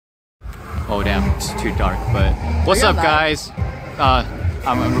Oh damn, it's too dark. But what's up, guys?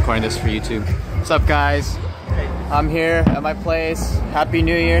 I'm recording this for YouTube. What's up, guys? I'm here at my place. Happy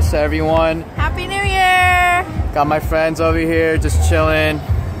New Year to everyone. Happy New Year! Got my friends over here just chilling.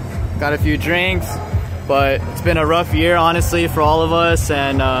 Got a few drinks. But it's been a rough year, honestly, for all of us.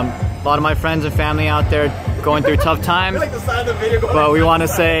 And a lot of my friends and family out there going through tough times. But we want to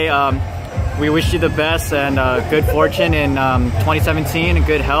say we wish you the best and good fortune in 2017 and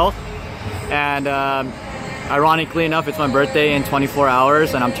good health. And ironically enough, it's my birthday in 24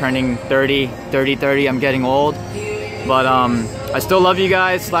 hours and I'm turning 30. I'm getting old. But I still love you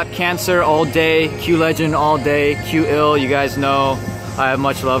guys. Slap Cancer all day, Q Legend all day, Q Ill. You guys know I have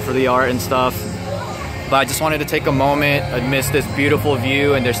much love for the art and stuff. But I just wanted to take a moment amidst this beautiful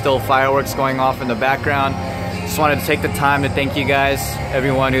view, and there's still fireworks going off in the background. Just wanted to take the time to thank you guys,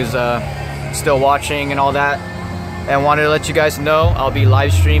 everyone who's still watching and all that. And wanted to let you guys know I'll be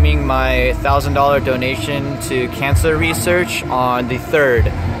live streaming my $1,000 donation to cancer research on the 3rd.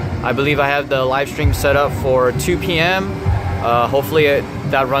 I believe I have the live stream set up for 2 p.m. Hopefully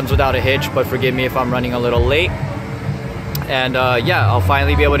that runs without a hitch, but forgive me if I'm running a little late. And yeah, I'll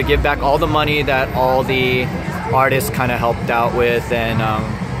finally be able to give back all the money that all the artists kind of helped out with, and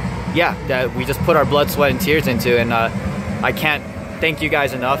yeah, that we just put our blood, sweat, and tears into. And I can't thank you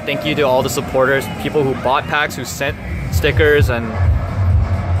guys enough. Thank you to all the supporters, people who bought packs, who sent stickers, and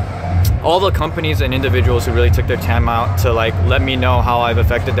all the companies and individuals who really took their time out to like let me know how I've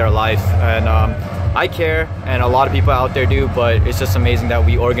affected their life. And I care, and a lot of people out there do, but it's just amazing that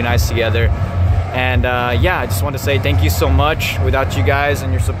we organize together. And yeah, I just want to say thank you so much. Without you guys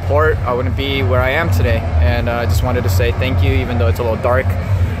and your support, I wouldn't be where I am today. And I just wanted to say thank you, even though it's a little dark.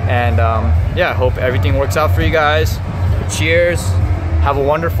 And yeah, I hope everything works out for you guys. Cheers. Have a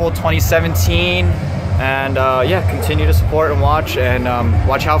wonderful 2017. And yeah, continue to support and watch. And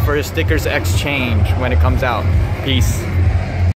watch out for his stickers exchange when it comes out. Peace.